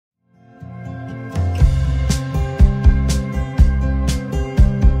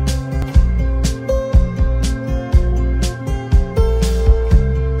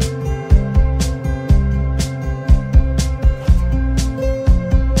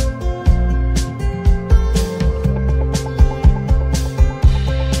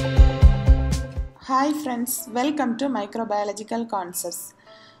friends, welcome to microbiological concepts.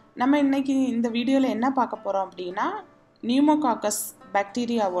 நம்ம இன்னைக்கு இந்த வீடியோல என்ன பார்க்க போறோம் அப்படினா Pneumococcus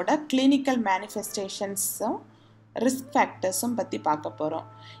பாக்டீரியாவோட clinical manifestations-உம் risk factors-உம் பத்தி பார்க்க போறோம்.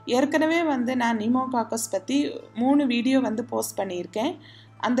 ஏற்கனவே நான் Pneumococcus பத்தி 3 வீடியோ போஸ்ட் பண்ணியிருக்கேன்.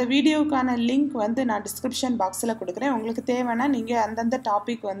 அந்த வீடியோக்கான லிங்க் நான் description box-ல கொடுக்கிறேன். உங்களுக்கு தேவைனா நீங்க அந்தந்த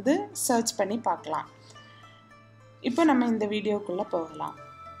டாபிக் சர்ச் பண்ணி பார்க்கலாம். இப்போ நம்ம இந்த வீடியோக்குள்ள போகலாம்.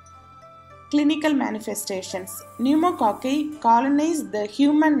 Clinical manifestations. Pneumococci colonize the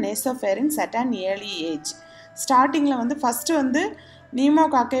human nasopharynx at an early age. Startingல first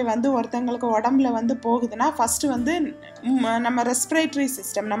pneumococci ஒருத்தங்களுக்கு உடம்புல போகுதுன்னா first நம்ம respiratory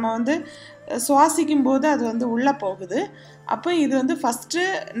system நம்ம சுவாசிக்கும் போது அது உள்ள போகுது. அப்போ இது first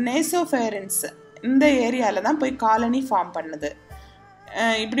nasopharynx இந்த ஏரியால தான் போய் காலனி ஃபார்ம் பண்ணுது.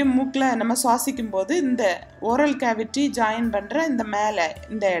 இப்படி மூக்குல நம்ம சுவாசிக்கும் போது இந்த ஓரல் கேவிட்டி ஜாயின் பண்ற இந்த மேலே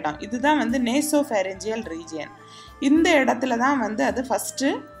இந்த இடம் இதுதான் நேசோஃபேரஞ்சியல் ரீஜியன். இந்த இடத்துல தான் அது ஃபர்ஸ்ட்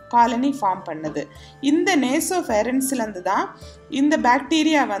காலனி ஃபார்ம் பண்ணுது. இந்த நேசோஃபேரன்ஸ்ல இருந்து தான் இந்த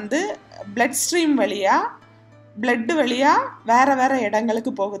பாக்டீரியா blood stream வழியா blood வழியா வேற வேற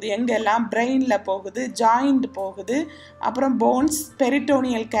இடங்களுக்கு போகுது. எங்கெல்லாம் பிரெயின்ல போகுது, ஜாயிண்ட் போகுது, அப்புறம் போன்ஸ்,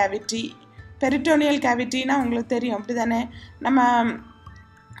 பெரிட்டோனியல் கேவிட்டி. பெரிட்டோனியல் கேவிட்டினா உங்களுக்கு தெரியும் அப்படிதானே, நம்ம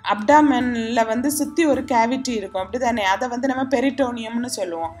அப்டாமன்ல சுத்தி ஒரு கேவிட்டி இருக்கும் அப்படிதானே, அதை நம்ம பெரிட்டோனியம்னு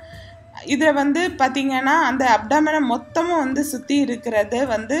சொல்லுவோம். இதை பார்த்தீங்கன்னா அந்த அப்டாமனை மொத்தமும் சுத்தி இருக்கிறது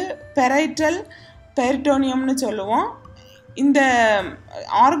பெரைட்டல் பெரிட்டோனியம்னு சொல்லுவோம். இந்த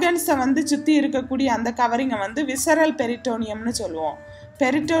ஆர்கன்ஸை சுத்தி இருக்கக்கூடிய அந்த கவரிங்கை விசரல் பெரிட்டோனியம்னு சொல்லுவோம்.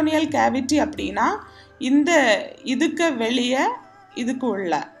 பெரிட்டோனியல் கேவிட்டி அப்படின்னா இந்த இதுக்கு வெளியே இதுக்கு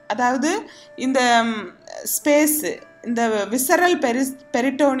உள்ள, அதாவது இந்த ஸ்பேஸ், இந்த விசரல்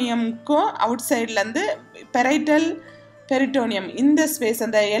பெரிட்டோனியம்க்கும் அவுட் சைட்லேருந்து பெரைட்டல் பெரிட்டோனியம் இந்த ஸ்பேஸ்,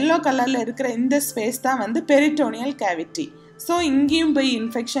 அந்த எல்லோ கலரில் இருக்கிற இந்த ஸ்பேஸ் தான் பெரிட்டோனியல் கேவிட்டி. ஸோ இங்கேயும் போய்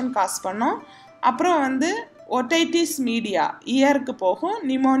இன்ஃபெக்ஷன் காஸ் பண்ணோம். அப்புறம் otitis மீடியா இயருக்கு போகும்,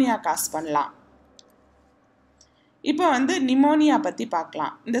 நிமோனியா காஸ் பண்ணலாம். இப்போ நிமோனியா பற்றி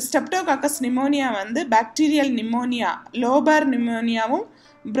பார்க்கலாம். இந்த streptococcus pneumonia bacterial pneumonia, lobar நிமோனியாவும்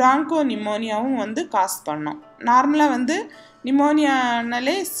Franco நிமோனியாவும் cos பண்ணோம். நார்மலாக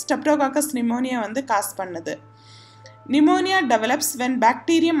நிமோனியானாலே ஸ்ட்ரெப்டோகாக்கஸ் நிமோனியா காஸ் பண்ணுது. Pneumonia develops when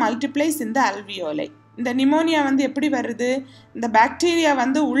bacterium multiplies in the alveoli. இந்த நிமோனியா எப்படி வருது, இந்த பாக்டீரியா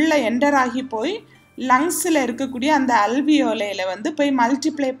உள்ள என்டர் ஆகி போய் லங்ஸில் இருக்கக்கூடிய அந்த அல்வியோலையில் போய்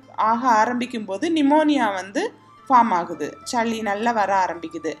மல்டிப்ளை ஆக ஆரம்பிக்கும் போது நிமோனியா ஃபார்ம் ஆகுது, சளி நல்லா வர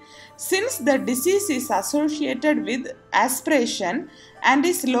ஆரம்பிக்குது. Since the disease is associated with aspiration and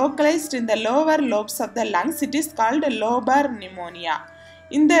is localized in the lower lobes of the lungs, it is called lobar pneumonia.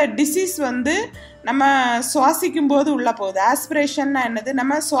 இந்த டிசீஸ் நம்ம சுவாசிக்கும் போது உள்ள போகுது. ஆஸ்பிரேஷன்னா என்னது,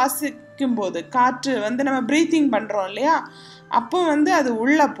 நம்ம சுவாசிக்கும் போது காற்று நம்ம ப்ரீத்திங் பண்ணுறோம் இல்லையா, அப்போ அது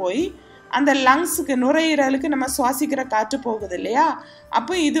உள்ளே போய் அந்த லங்ஸுக்கு, நுரையீரலுக்கு நம்ம சுவாசிக்கிற காற்று போகுது இல்லையா,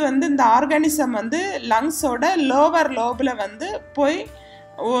 அப்போ இது இந்த ஆர்கானிசம் லங்ஸோட லோவர் லோபில் போய்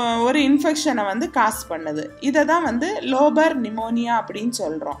ஒரு இன்ஃபெக்ஷனை காஸ் பண்ணுது. இதை தான் லோபர் நிமோனியா அப்படின்னு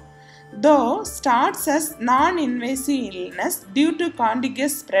சொல்கிறோம். Though starts as non-invasive illness due to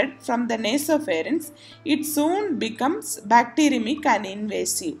contiguous spread from the nasopharynx, it soon becomes bacteremic and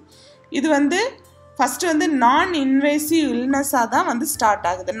invasive. இது ஃபர்ஸ்ட் நான் இன்வேசிவ் இல்னஸாக தான் ஸ்டார்ட்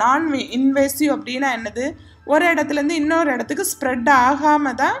ஆகுது. நான் இன்வேசிவ் அப்படின்னா என்னது, ஒரு இடத்துலேருந்து இன்னொரு இடத்துக்கு ஸ்ப்ரெட்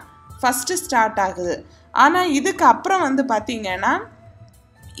ஆகாமல் தான் ஃபஸ்ட்டு ஸ்டார்ட் ஆகுது. ஆனால் இதுக்கு அப்புறம் பார்த்தீங்கன்னா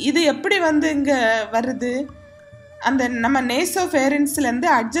இது எப்படி இங்கே வருது, அந்த நம்ம நேசோஃபேரன்ஸ்லேருந்து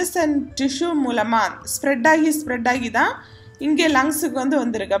அட்ஜசன்ட் டிஷ்யூ மூலமாக ஸ்ப்ரெட் ஆகி தான் இங்கே லங்ஸுக்கு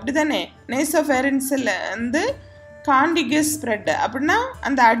வந்திருக்கு அப்படி தானே. நேசோஃபேரன்ஸில் காண்டிகஸ் ஸ்ப்ரெட் அப்படின்னா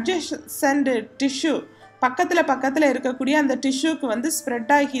அந்த அட்ஜசன்ட் டிஷ்யூ பக்கத்தில் இருக்கக்கூடிய அந்த டிஷ்யூக்கு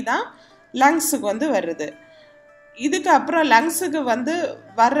ஸ்ப்ரெட் ஆகி தான் லங்ஸுக்கு வருது. இதுக்கு அப்புறம் லங்ஸுக்கு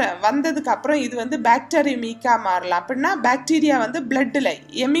வந்ததுக்கு அப்புறம் இது பாக்டீரியமிக்காக மாறலாம். அப்படின்னா பாக்டீரியா பிளட்டில்,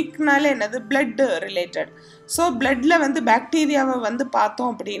 எமிக்னால என்னது பிளட் ரிலேட்டட். ஸோ பிளட்டில் பாக்டீரியாவை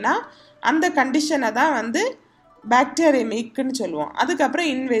பார்த்தோம் அப்படின்னா அந்த கண்டிஷனை தான் பாக்டீரியமிக்னு சொல்லுவோம்.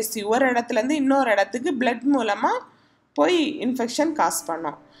 அதுக்கப்புறம் இன்வேசிவ், ஒரு இடத்துலேருந்து இன்னொரு இடத்துக்கு பிளட் மூலமாக போய் இன்ஃபெக்ஷன் காஸ்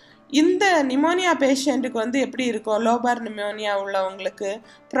பண்ணோம். இந்த நிமோனியா பேஷண்ட்டுக்கு எப்படி இருக்கும், லோபர் நிமோனியா உள்ளவங்களுக்கு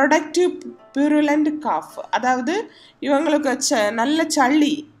ப்ரொடக்டிவ் பியூருலண்ட் காஃப், அதாவது இவங்களுக்கு நல்ல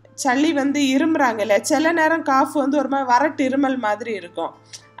சளி இருமுறாங்கல்ல, சில நேரம் காஃப் ஒரு மாதிரி வறட்டு இருமல் மாதிரி இருக்கும்.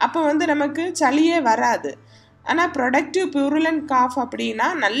 அப்போ நமக்கு சளியே வராது. ஆனால் ப்ரொடக்டிவ் பியூருலண்ட் காஃப் அப்படின்னா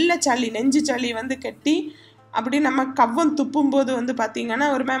நல்ல சளி, நெஞ்சு சளி கட்டி அப்படி நம்ம கவ்வம் துப்பும் போது பார்த்தீங்கன்னா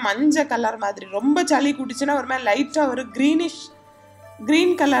ஒரு மாதிரி மஞ்சள் கலர் மாதிரி, ரொம்ப சளி குடிச்சுன்னா ஒரு மாதிரி லைட்டாக ஒரு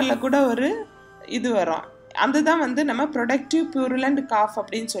க்ரீன் கலரில் கூட ஒரு இது வரும். அதுதான் வந்து நம்ம ப்ரொடக்டிவ் பியூருலண்ட் காஃப்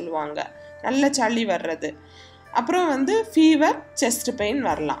அப்படின்னு சொல்லுவாங்க, நல்ல சளி வர்றது. அப்புறம் வந்து ஃபீவர், செஸ்ட் பெயின்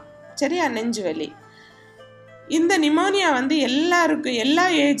வரலாம், சரியா, நெஞ்சு வலி. இந்த நிமோனியா வந்து எல்லாருக்கும், எல்லா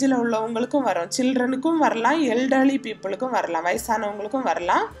ஏஜில் உள்ளவங்களுக்கும் வரும். சில்ட்ரனுக்கும் வரலாம், எல்டர்லி பீப்புளுக்கும் வரலாம், வயசானவங்களுக்கும்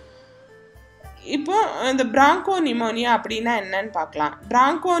வரலாம். இப்போ இந்த பிராங்கோ நிமோனியா அப்படின்னா என்னன்னு பார்க்கலாம்.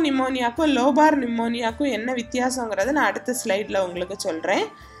 பிராங்கோ நிமோனியாக்கும் லோபார் நிமோனியாக்கும் என்ன வித்தியாசங்கிறத நான் அடுத்த ஸ்லைடில் உங்களுக்கு சொல்கிறேன்.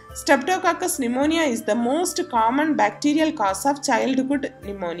 Streptococcus pneumonia is the most common bacterial cause of childhood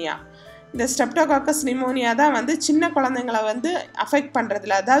pneumonia. இந்த Streptococcus pneumonia தான் வந்து சின்ன குழந்தைங்களை வந்து அஃபெக்ட்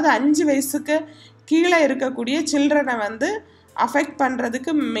பண்ணுறதுல, அதாவது 5 வயசுக்கு கீழே இருக்கக்கூடிய சில்ட்ரனை வந்து அஃபெக்ட்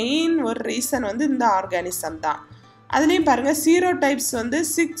பண்ணுறதுக்கு மெயின் ஒரு ரீசன் வந்து இந்த ஆர்கானிசம் தான். அதுலேயும் பாருங்கள், சீரோடைப்ஸ் வந்து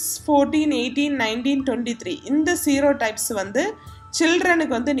 6, 14, 18, 19, 23 இந்த சீரோடைப்ஸ் வந்து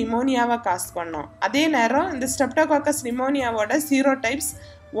சில்ட்ரனுக்கு வந்து நிமோனியாவை காஸ் பண்ணோம். அதே நேரம் இந்த Streptococcus pneumoniaவோட சீரோடைப்ஸ்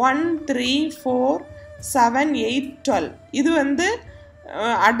 1, 3, 4, 7, 8, 12 இது வந்து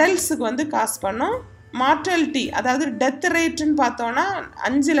அடல்ட்ஸுக்கு வந்து காஸ் பண்ணோம். மார்டாலிட்டி, அதாவது டெத் ரேட்டுன்னு பார்த்தோன்னா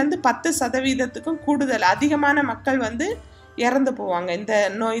 5லேருந்து 10% கூடுதல், அதிகமான மக்கள் வந்து இறந்து போவாங்க இந்த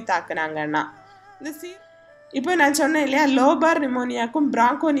நோய் தாக்குனாங்கன்னா. இந்த இப்போ நான் சொன்னேன் இல்லையா, லோபார் நிமோனியாக்கும்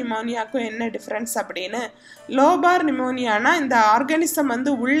பிராங்கோ நிமோனியாக்கும் என்ன டிஃப்ரென்ஸ் அப்படின்னு. லோபார் நிமோனியானா இந்த ஆர்கானிசம்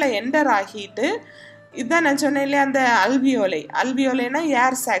வந்து உள்ளே என்டர் ஆகிட்டு, இதுதான் நான் சொன்னேன் இல்லையா, அந்த அல்வியோலைனா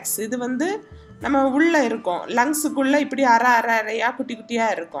ஏர் சாக்ஸ், இது வந்து நம்ம உள்ளே இருக்கும், லங்ஸுக்குள்ளே இப்படி அரையாக குட்டி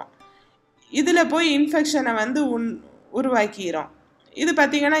குட்டியாக இருக்கும். இதில் போய் இன்ஃபெக்ஷனை வந்து உருவாக்கிடும். இது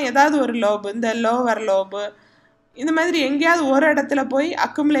பார்த்திங்கன்னா ஏதாவது ஒரு லோபு, இந்த லோவர் லோபு இந்த மாதிரி எங்கேயாவது ஒரு இடத்துல போய்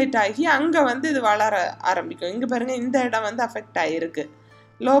அக்குமுலேட் ஆகி அங்கே வந்து இது வளர ஆரம்பிக்கும். இங்கே பாருங்கள், இந்த இடம் வந்து அஃபெக்ட் ஆகிருக்கு.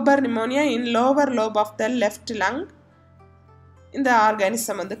 Lobar pneumonia in lower lobe of the left lung இந்த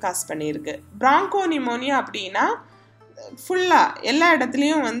ஆர்கானிசம் வந்து காஸ் பண்ணியிருக்கு. பிராங்கோ நிமோனியா அப்படின்னா ஃபுல்லாக எல்லா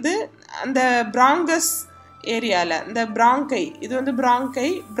இடத்துலையும் வந்து அந்த பிராங்கஸ் ஏரியாவில் இந்த பிராங்கை, இது வந்து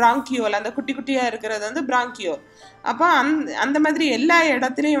பிராங்கியோல், அந்த குட்டி குட்டியாக இருக்கிறது வந்து பிராங்கியோல். அப்போ அந்த மாதிரி எல்லா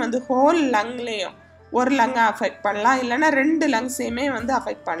இடத்துலையும் வந்து ஹோல் லங்லேயும் ஒரு லங்கை அஃபெக்ட் பண்ணலாம், இல்லைன்னா 2 லங்ஸையுமே வந்து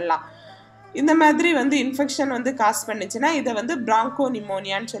அஃபெக்ட் பண்ணலாம். இந்த மாதிரி வந்து இன்ஃபெக்ஷன் வந்து காஸ் பண்ணிச்சுன்னா இதை வந்து பிராங்கோ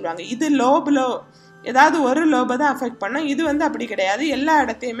நிமோனியான்னு சொல்லுவாங்க. இது லோபில் ஏதாவது ஒரு லோபை தான் அஃபெக்ட் பண்ணும். இது வந்து அப்படி கிடையாது, எல்லா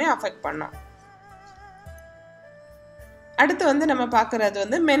இடத்தையுமே அஃபெக்ட் பண்ணும். அடுத்து வந்து நம்ம பார்க்குறது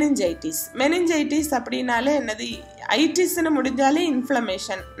வந்து மெனிஞ்சைட்டிஸ். மெனிஞ்சைட்டிஸ் அப்படின்னாலே என்னது, ஐட்டிஸ்ன்னு முடிஞ்சாலே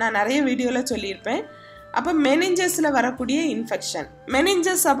இன்ஃப்ளமேஷன், நான் நிறைய வீடியோவில் சொல்லியிருப்பேன். அப்போ மெனிஞ்சஸில் வரக்கூடிய இன்ஃபெக்ஷன்.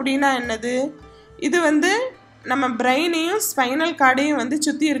 மெனிஞ்சஸ் அப்படின்னா என்னது, இது வந்து நம்ம பிரெயினையும் ஸ்பைனல் கார்டையும் வந்து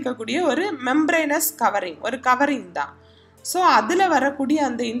சுற்றி இருக்கக்கூடிய ஒரு மெம்ப்ரைனஸ் கவரிங், ஒரு கவரிங் தான். ஸோ அதில் வரக்கூடிய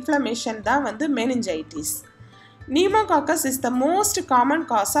அந்த இன்ஃப்ளமேஷன் தான் வந்து meningitis. Pneumococcus is the most common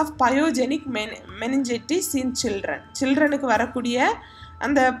cause of pyogenic meningitis in children. சில்ட்ரனுக்கு வரக்கூடிய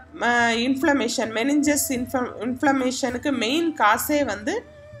அந்த இன்ஃப்ளமேஷன், மெனிஞ்சஸ் இன்ஃப்ளமேஷனுக்கு மெயின் காசே வந்து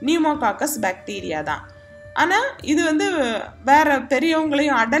நியூமோகாக்கஸ் பாக்டீரியா தான். ஆனால் இது வந்து வேறு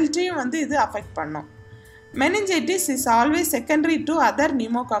பெரியவங்களையும் அடல்ட்டையும் வந்து இது அஃபெக்ட் பண்ணும். Meningitis is always secondary to other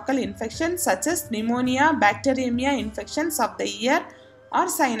pneumococcal infections such as pneumonia, bacteremia infections of the ear or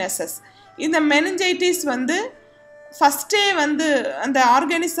sinuses. இந்த மெனிஞ்சைட்டிஸ் வந்து ஃபஸ்ட்டே வந்து அந்த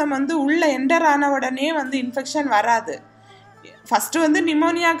ஆர்கானிசம் வந்து உள்ளே என்டர் ஆன உடனே வந்து இன்ஃபெக்ஷன் வராது. ஃபஸ்ட்டு வந்து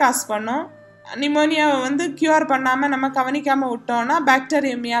நிமோனியா காஸ் பண்ணும். நிமோனியாவை வந்து க்யூர் பண்ணாமல் நம்ம கவனிக்காமல் விட்டோன்னா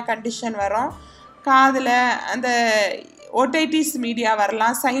பாக்டீரியா கண்டிஷன் வரும். காதில் அந்த ஓடைட்டிஸ் மீடியா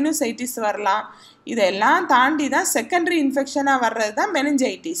வரலாம், சைனுசைட்டிஸ் வரலாம். இதெல்லாம் தாண்டி தான் செகண்டரி இன்ஃபெக்ஷனாக வர்றது தான்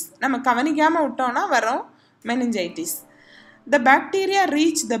மெனிஞ்சைட்டிஸ். நம்ம கவனிக்காமல் விட்டோன்னா வரும் meningitis. The bacteria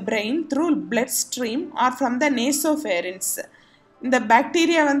reach the brain through bloodstream or from the nasopharynx. இந்த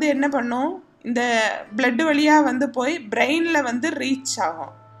பாக்டீரியா வந்து என்ன பண்ணும், இந்த பிளட் வழியாக வந்து போய் பிரெயினில் வந்து ரீச்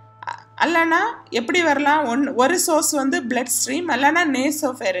ஆகும். அல்லனா எப்படி வரலாம், ஒரு சோர்ஸ் வந்து பிளட் ஸ்ட்ரீம், அல்லனா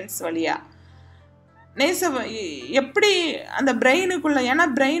நேசோஃபேரன்ஸ் வழியாக. எப்படி அந்த பிரெயினுக்குள்ளே, ஏன்னா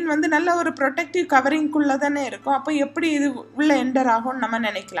பிரெயின் வந்து நல்ல ஒரு ப்ரொடெக்டிவ் கவரிங்குள்ளே தானே இருக்கும். அப்போ எப்படி இது உள்ளே என்டர் ஆகும்னு நம்ம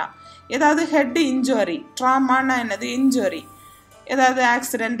நினைக்கலாம். ஏதாவது ஹெட் இன்ஜுரி, ட்ராமானா என்னது, இன்ஜுரி, ஏதாவது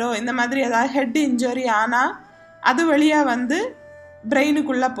ஆக்சிடெண்ட்டோ இந்த மாதிரி ஏதாவது ஹெட் இன்ஜுரி ஆனால் அது வழியாக வந்து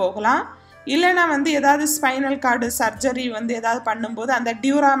பிரெயினுக்குள்ளே போகலாம். இல்லைனா வந்து ஏதாவது ஸ்பைனல் கார்டு சர்ஜரி வந்து ஏதாவது பண்ணும்போது அந்த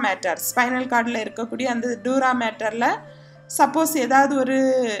டியூரா மேட்டர், ஸ்பைனல் கார்டில் இருக்கக்கூடிய அந்த டியூரா மேட்டரில் சப்போஸ் ஏதாவது ஒரு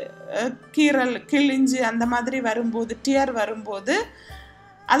கீறல் கிழிஞ்சு அந்த மாதிரி வரும்போது, டியர் வரும்போது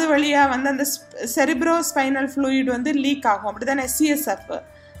அது வழியாக வந்து அந்த செரிப்ரோ ஸ்பைனல் ஃப்ளூயிட் வந்து லீக் ஆகும், அப்படி தானே, சிஎஸ்எஃப்,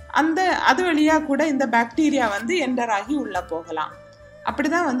 அது வழியாக கூட இந்த பாக்டீரியா வந்து என்டர் ஆகி உள்ளே போகலாம். அப்படி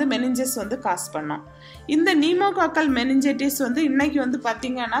தான் வந்து மெனிஞ்சஸ் வந்து காஸ் பண்ணோம். இந்த நியூமோகாக்கல் மெனிஞ்சைட்டிஸ் வந்து இன்றைக்கி வந்து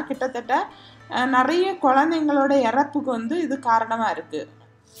பார்த்திங்கன்னா கிட்டத்தட்ட நிறைய குழந்தைங்களோட இறப்புக்கு வந்து இது காரணமாக இருக்குது.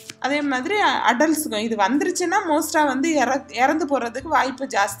 அதே மாதிரி அடல்ட்ஸுக்கும் இது வந்துருச்சுன்னா மோஸ்ட்டாக வந்து இறந்து போகிறதுக்கு வாய்ப்பு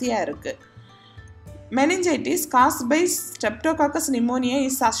ஜாஸ்தியாக இருக்குது. Meningitis caused by Streptococcus pneumoniae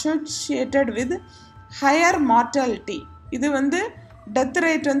is associated with higher mortality. இது வந்து டெத்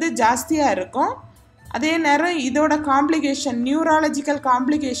ரேட் வந்து ஜாஸ்தியாக இருக்கும். அதே நேரம் இதோட காம்ப்ளிகேஷன் நியூராலஜிக்கல்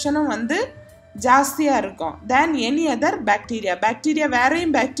காம்ப்ளிகேஷனும் வந்து ஜாஸ்தியாக இருக்கும் தேன் எனி அதர் பாக்டீரியா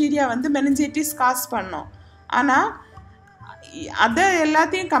வேறையும் பாக்டீரியா வந்து மெனிஞ்சைட்டிஸ் காஸ் பண்ணும். ஆனால் அதை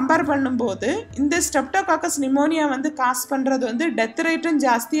எல்லாத்தையும் கம்பேர் பண்ணும்போது இந்த ஸ்ட்ரெப்டோகாக்கஸ் நிமோனியா வந்து காஸ் பண்ணுறது வந்து டெத் ரேட்டும்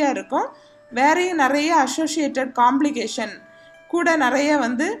ஜாஸ்தியாக இருக்கும். வேறையும் நிறைய அசோசியேட்டட் காம்ப்ளிகேஷன் கூட நிறைய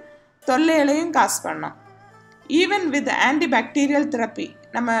வந்து தொல்லைகளையும் காஸ் பண்ணோம். ஈவன் வித் ஆன்டிபாக்டீரியல் தெரப்பி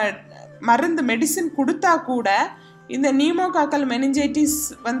நம்ம மருந்து மெடிசின் கொடுத்தா கூட இந்த நியூமோகாக்கல் மெனிஞ்சைட்டிஸ்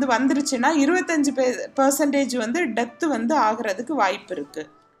வந்து வந்துருச்சுன்னா 25% வந்து டெத்து வந்து ஆகிறதுக்கு வாய்ப்பு இருக்குது.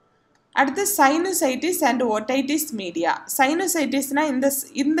 அடுத்து சைனுசைட்டிஸ் அண்ட் ஓடைட்டிஸ் மீடியா. சைனுசைட்டிஸ்னால்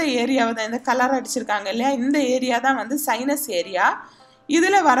இந்த ஏரியாவை தான் இந்த கலர் அடிச்சிருக்காங்க இல்லையா, இந்த ஏரியா தான் வந்து சைனஸ் ஏரியா.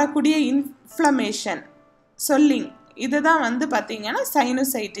 இதில் வரக்கூடிய இன்ஃப்ளமேஷன் சொல்லிங் இது தான் வந்து பார்த்திங்கன்னா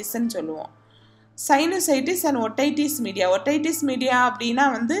சைனுசைட்டிஸ்ன்னு சொல்லுவோம். சைனுசைட்டிஸ் அண்ட் ஒடைட்டிஸ் மீடியா அப்படின்னா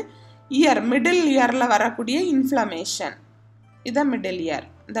வந்து மிடில் இயரில் வரக்கூடிய இன்ஃப்ளமேஷன். இதான் மிடில் இயர்.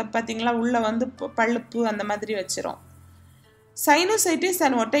 இதை பார்த்திங்களா உள்ளே வந்து பழுப்பு அந்த மாதிரி வச்சிரும். சைனுசைட்டிஸ்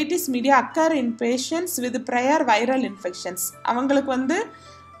and ஒடைட்டிஸ் media occur in patients with prior viral infections. அவங்களுக்கு வந்து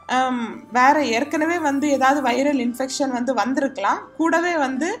வேறு ஏற்கனவே வந்து ஏதாவது வைரல் இன்ஃபெக்ஷன் வந்து வந்திருக்கலாம், கூடவே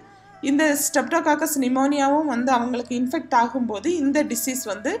வந்து இந்த ஸ்ட்ரெப்டோகாக்கஸ் நிமோனியாவும் வந்து அவங்களுக்கு இன்ஃபெக்ட் ஆகும்போது இந்த டிசீஸ்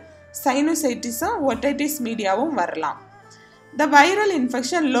வந்து சைனுசைட்டிஸும் ஒடைட்டிஸ் மீடியாவும் வரலாம். The viral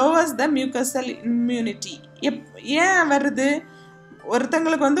infection lowers the mucosal immunity. ஏன் வருது?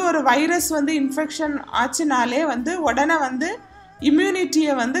 ஒருத்தங்களுக்கு வந்து ஒரு வைரஸ் வந்து இன்ஃபெக்ஷன் ஆச்சுனாலே வந்து உடனே வந்து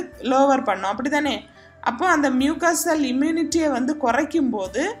இம்யூனிட்டியை வந்து லோவர் பண்ணும், அப்படி தானே? அப்போ அந்த மியூக்கசல் இம்யூனிட்டியை வந்து குறைக்கும்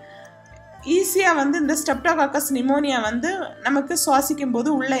போது ஈஸியாக வந்து இந்த ஸ்ட்ரெப்டோகாக்கஸ் நிமோனியா வந்து நமக்கு சுவாசிக்கும் போது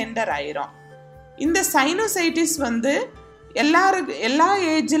உள்ள என்டர் ஆயிரும். இந்த சைனோசைட்டிஸ் வந்து எல்லா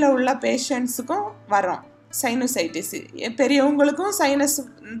ஏஜில் உள்ள பேஷண்ட்ஸுக்கும் வரும். சைனோசைட்டிஸ் பெரியவங்களுக்கும் சைனஸ்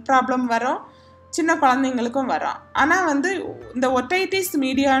ப்ராப்ளம் வரும், சின்ன குழந்தைங்களுக்கும் வரும். ஆனால் வந்து இந்த ஒடைட்டிஸ்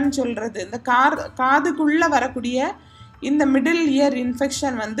மீடியான்னு சொல்கிறது இந்த காதுக்குள்ளே வரக்கூடிய இந்த மிடில் இயர்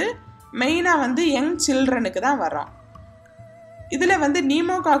இன்ஃபெக்ஷன் வந்து மெயினாக வந்து யங் சில்ட்ரனுக்கு தான் வரும். இதில் வந்து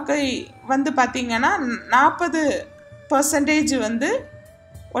நியூமோகாக்கை வந்து பார்த்திங்கன்னா 40% வந்து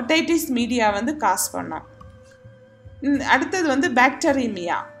ஒடைட்டிஸ் மீடியா வந்து காஸ் பண்ணோம். அடுத்தது வந்து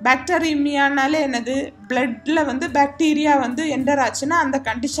பாக்டீரியானாலே என்னது? பிளட்டில் வந்து பாக்டீரியா வந்து என்டர் ஆச்சுன்னா அந்த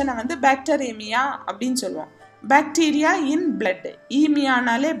கண்டிஷனை வந்து பாக்டீரியா அப்படின்னு சொல்லுவோம். Bacteria in blood,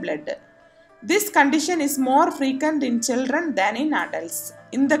 ஈமியானாலே blood. This condition is more frequent in children than in adults.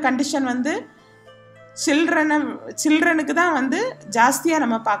 இந்த கண்டிஷன் வந்து சில்ட்ரனுக்கு தான் வந்து ஜாஸ்தியாக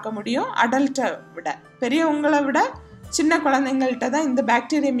நம்ம பார்க்க முடியும், அடல்ட்டை விட. பெரியவங்களை விட சின்ன குழந்தைங்கள்ட்ட தான் இந்த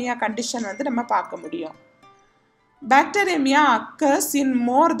பாக்டீரியா கண்டிஷன் வந்து நம்ம பார்க்க முடியும். Bacteremia occurs in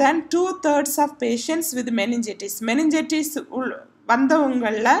more than 2/3 of patients with meningitis. Meningitis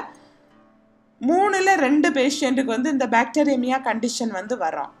வந்தவங்களில் 3/2 பேஷண்ட்டுக்கு வந்து இந்த பாக்டீரியா கண்டிஷன் வந்து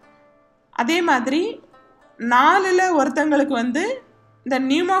வரும். அதே மாதிரி 4 ஒருத்தங்களுக்கு வந்து இந்த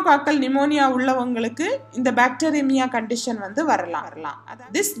நியூமோகாக்கல் நிமோனியா உள்ளவங்களுக்கு இந்த பாக்டீரியா கண்டிஷன் வந்து வரலாம்.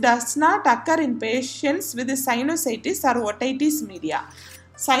 This does not occur in patients with sinusitis or otitis media.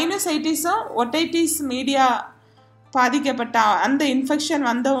 சைனோசைட்டிஸும் ஒடைட்டிஸ் media பாதிக்கப்பட்ட அந்த இன்ஃபெக்ஷன்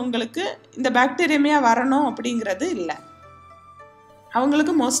வந்தவங்களுக்கு இந்த பாக்டீரியா வரணும் அப்படிங்கிறது இல்லை,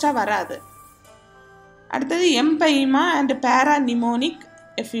 அவங்களுக்கு மோஸ்ட்டாக வராது. அடுத்தது எம்பைமா அண்ட் பேராநிமோனிக்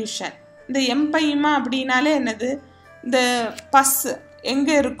எஃப்யூஷன். இந்த எம்பைமா அப்படின்னாலே என்னது? இந்த பஸ்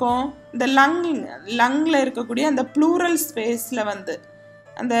எங்கே இருக்கும்? இந்த லங்கில் இருக்கக்கூடிய அந்த ப்ளூரல் ஸ்பேஸில் வந்து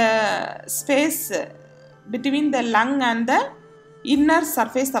அந்த space between the lung and the inner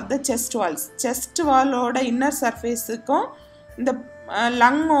surface of the chest Waals. Chest வாலோட inner சர்ஃபேஸுக்கும் இந்த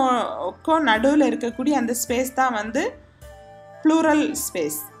லங்குக்கும் நடுவில் இருக்கக்கூடிய அந்த ஸ்பேஸ் தான் வந்து ப்ளூரல்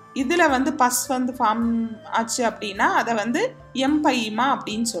ஸ்பேஸ். இதில் வந்து பஸ் வந்து ஃபார்ம் ஆச்சு அப்படின்னா அதை வந்து எம்பைமா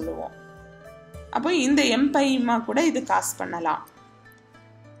அப்படின்னு சொல்லுவோம். அப்போ இந்த எம்பைமா கூட இது காஸ் பண்ணலாம்.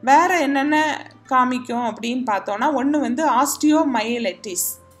 வேறு என்னென்ன காமிக்கும் அப்படின்னு பார்த்தோன்னா, ஒன்று வந்து ஆஸ்டியோமைலைட்டிஸ்.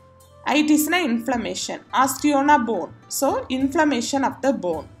 ஐட்டிஸ்னா inflammation, ஆஸ்டியோனா phone, so inflammation of the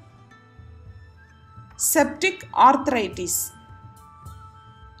phone. Septic arthritis,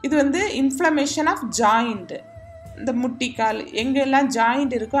 இது வந்து இன்ஃப்ளமேஷன் ஆஃப் ஜாயிண்ட். இந்த முட்டிக்கால் எங்கெல்லாம்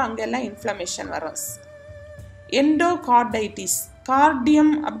ஜாயிண்ட் இருக்கோ அங்கெல்லாம் இன்ஃப்ளமேஷன் வரும். எண்டோகார்டைட்டிஸ்,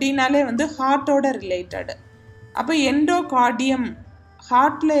 கார்டியம் அப்படின்னாலே வந்து ஹார்ட்டோட ரிலேட்டடு. அப்போ எண்டோகார்டியம்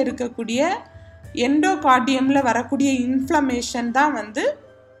ஹார்ட்டில் இருக்கக்கூடிய எண்டோகார்டியமில் வரக்கூடிய இன்ஃப்ளமேஷன் தான் வந்து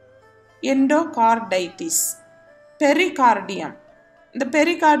எண்டோகார்டைட்டிஸ். பெரிகார்டியம். இந்த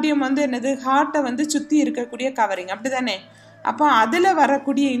பெரிகார்டியம் வந்து என்னது, ஹார்ட்டை வந்து சுற்றி இருக்கக்கூடிய கவரிங், அப்படி தானே? அப்போ அதில்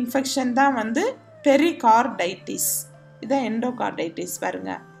வரக்கூடிய இன்ஃபெக்ஷன் தான் வந்து பெரிகார்டைட்டிஸ். இதான் எண்டோகார்டைட்டிஸ்.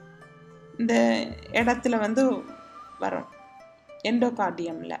 பாருங்க, இந்த இடத்துல வந்து வரும்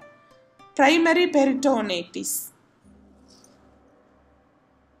எண்டோகார்டியமில். பிரைமரி பெரிட்டோனைட்டிஸ்.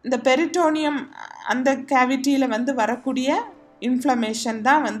 இந்த பெரிட்டோனியம் அந்த கேவிட்டியில் வந்து வரக்கூடிய இன்ஃப்ளமேஷன்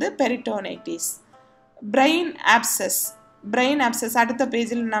தான் வந்து பெரிட்டோனைட்டிஸ். Brain abscess. பிரெயின் ஆப்சஸ் அடுத்த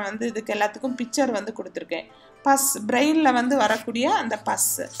பேஜில் நான் வந்து இதுக்கு எல்லாத்துக்கும் பிக்சர் வந்து கொடுத்துருக்கேன். பஸ், பிரெயினில் வந்து வரக்கூடிய அந்த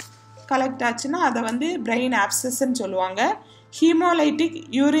பஸ் கலெக்ட் ஆச்சுன்னா அதை வந்து பிரெயின் ஆப்சஸ்ன்னு சொல்லுவாங்க. ஹீமோலைட்டிக்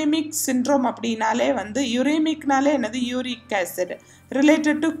யூரிமிக் சிண்ட்ரோம் அப்படின்னாலே வந்து, யூரிமிக்னாலே என்னது, uric acid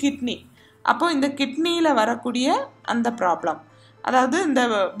related to kidney. அப்போது இந்த கிட்னியில் வரக்கூடிய அந்த ப்ராப்ளம், அதாவது இந்த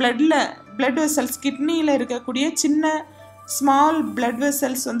பிளட் வெசல்ஸ், கிட்னியில் இருக்கக்கூடிய சின்ன ஸ்மால் பிளட்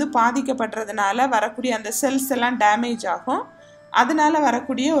வெசல்ஸ் வந்து பாதிக்கப்படுறதுனால வரக்கூடிய அந்த செல்ஸ் எல்லாம் டேமேஜ் ஆகும். அதனால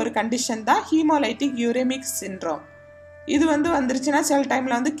வரக்கூடிய ஒரு கண்டிஷன் தான் ஹீமோலைட்டிக் யூரிமிக் சிண்ட்ரோம். இது வந்து வந்துருச்சுன்னா சில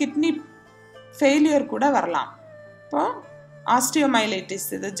டைமில் வந்து கிட்னி ஃபெயிலியர் கூட வரலாம். இப்போது ஆஸ்டியோமைலைட்டிஸ்,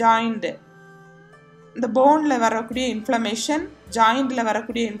 இது ஜாயிண்ட்டு, இந்த போனில் வரக்கூடிய இன்ஃப்ளமேஷன், ஜாயிண்டில்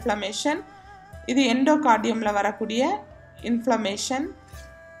வரக்கூடிய இன்ஃப்ளமேஷன், இது எண்டோகார்டியமில் வரக்கூடிய இன்ஃப்ளமேஷன்.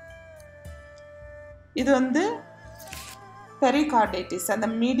 இது வந்து பெரிகார்டைட்டிஸ், அந்த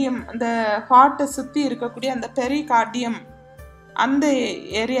மீடியம், அந்த ஹார்ட்டை சுற்றி இருக்கக்கூடிய அந்த பெரிகார்டியம் அந்த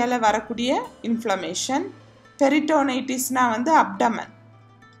ஏரியாவில் வரக்கூடிய இன்ஃப்ளமேஷன். பெரிட்டோனைட்டிஸ்னால் வந்து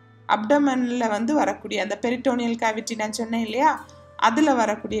அப்டமனில் வந்து வரக்கூடிய அந்த பெரிட்டோனியல் கேவிட்டி நான் சொன்னேன் இல்லையா, அதில்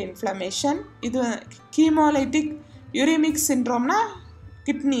வரக்கூடிய இன்ஃப்ளமேஷன். இது haemolytic uraemic சிண்ட்ரோம்னா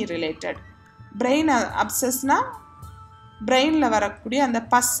kidney related. Brain அப்சஸ்னால் பிரெயினில் வரக்கூடிய அந்த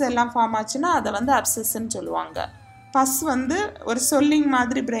பஸ் எல்லாம் ஃபார்ம் ஆச்சுன்னா அதை வந்து அப்சஸ்ன்னு சொல்லுவாங்க. பஸ் வந்து ஒரு சொல்லிங்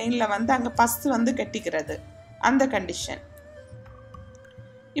மாதிரி பிரெயினில் வந்து அங்கே பஸ் வந்து கட்டிக்கிறது, அந்த கண்டிஷன்.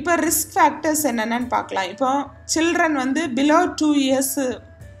 இப்போ ரிஸ்க் ஃபேக்டர்ஸ் என்னென்னு பார்க்கலாம். இப்போ சில்ட்ரன் வந்து பிலோ 2 years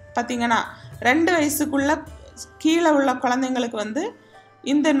பார்த்திங்கன்னா 2 வயசுக்குள்ள கீழே உள்ள குழந்தைங்களுக்கு வந்து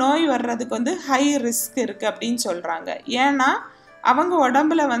இந்த நோய் வர்றதுக்கு வந்து ஹை ரிஸ்க் இருக்குது அப்படின்னு சொல்கிறாங்க. ஏன்னா அவங்க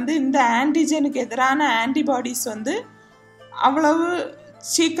உடம்புல வந்து இந்த ஆன்டிஜனுக்கு எதிரான ஆன்டிபாடிஸ் வந்து அவ்வளவு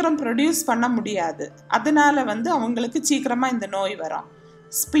சீக்கிரம் ப்ரொடியூஸ் பண்ண முடியாது. அதனால வந்து அவங்களுக்கு சீக்கிரமாக இந்த நோய் வரும்.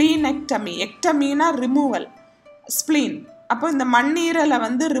 ஸ்ப்ளீனெக்டமி, எக்டமினா ரிமூவல், ஸ்ப்ளீன், அப்போ இந்த மண்ணீரலை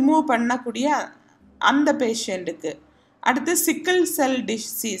வந்து ரிமூவ் பண்ணக்கூடிய அந்த பேஷண்ட்டுக்கு. அடுத்து சிக்கிள் செல்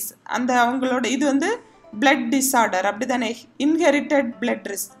டிசீஸ், அந்த அவங்களோட இது வந்து பிளட் டிஸார்டர், அப்படி தானே, இன்ஹெரிட்டட் பிளட்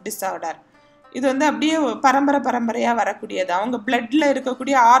டிஸார்டர். இது வந்து அப்படியே பரம்பரையாக வரக்கூடியது. அவங்க பிளட்டில்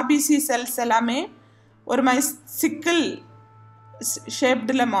இருக்கக்கூடிய ஆர்பிசி செல்ஸ் எல்லாமே ஒரு மாதிரி சிக்கிள்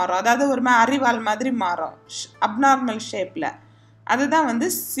ஷேப்டில் மாறும், அதாவது ஒரு மாதிரி அரிவாள் மாதிரி மாறும், அப்நார்மல் ஷேப்பில். அதுதான் வந்து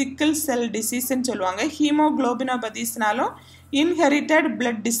சிக்கிள் செல் டிசீஸ்ன்னு சொல்லுவாங்க. ஹீமோக்ளோபினோபதிஸ்னாலும் இன்ஹெரிட்டட்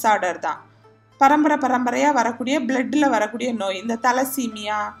பிளட் டிஸார்டர் தான், பரம்பரையாக வரக்கூடிய பிளட்டில் வரக்கூடிய நோய். இந்த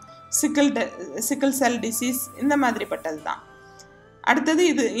தலசீமியா, சிக்கிள் செல் டிசீஸ் இந்த மாதிரிப்பட்டது தான். அடுத்தது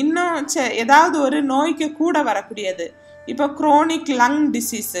இது இன்னும் ஏதாவது ஒரு நோய்க்கு கூட வரக்கூடியது. இப்போ குரோனிக் லங்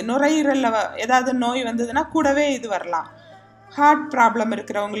டிசீஸ், நுரையீரலில் ஏதாவது நோய் வந்ததுன்னா கூடவே இது வரலாம். ஹார்ட் ப்ராப்ளம்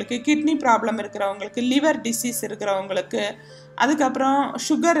இருக்கிறவங்களுக்கு, கிட்னி ப்ராப்ளம் இருக்கிறவங்களுக்கு, லிவர் டிசீஸ் இருக்கிறவங்களுக்கு, அதுக்கப்புறம்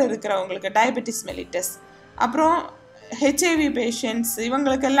சுகர் இருக்கிறவங்களுக்கு, டயபெட்டிஸ் மெலிட்டஸ், அப்புறம் ஹெச்ஐவி பேஷண்ட்ஸ்,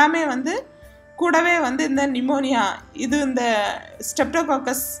 இவங்களுக்கு எல்லாமே வந்து கூடவே வந்து இந்த நிமோனியா, இது இந்த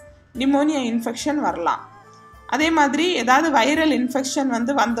ஸ்ட்ரெப்டோகாக்கஸ் நிமோனியா இன்ஃபெக்ஷன் வரலாம். அதே மாதிரி ஏதாவது வைரல் இன்ஃபெக்ஷன்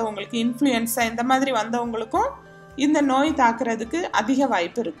வந்து வந்தவங்களுக்கு, இன்ஃப்ளூயன்ஸா இந்த மாதிரி வந்தவங்களுக்கும் இந்த நோய் தாக்குறதுக்கு அதிக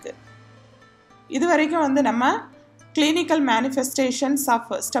வாய்ப்பு இருக்குது. இது வரைக்கும் வந்து நம்ம கிளினிக்கல் மேனிஃபெஸ்டேஷன்ஸ்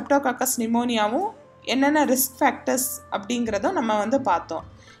ஆஃப் ஸ்ட்ரெப்டோகாக்கஸ் நிமோனியாவும் என்னென்ன ரிஸ்க் ஃபேக்டர்ஸ் அப்படிங்கிறதும் நம்ம வந்து பார்த்தோம்.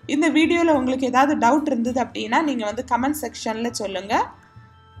 இந்த வீடியோவில் உங்களுக்கு ஏதாவது டவுட் இருந்தது அப்படின்னா நீங்கள் வந்து கமெண்ட் செக்ஷனில் சொல்லுங்கள்.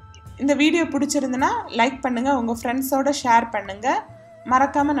 இந்த வீடியோ பிடிச்சிருந்துன்னா லைக் பண்ணுங்கள், உங்கள் ஃப்ரெண்ட்ஸோட ஷேர் பண்ணுங்கள்,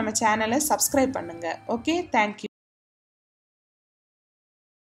 மறக்காமல் நம்ம சேனலை சப்ஸ்கிரைப் பண்ணுங்கள். Okay, thank you.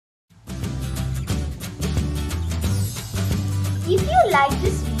 If you like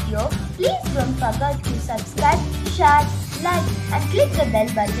this video, please don't forget to subscribe, share, like and click the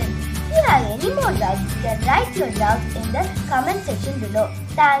bell button. If you have any more doubts, you can write your doubts in the comment section below.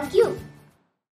 Thank you.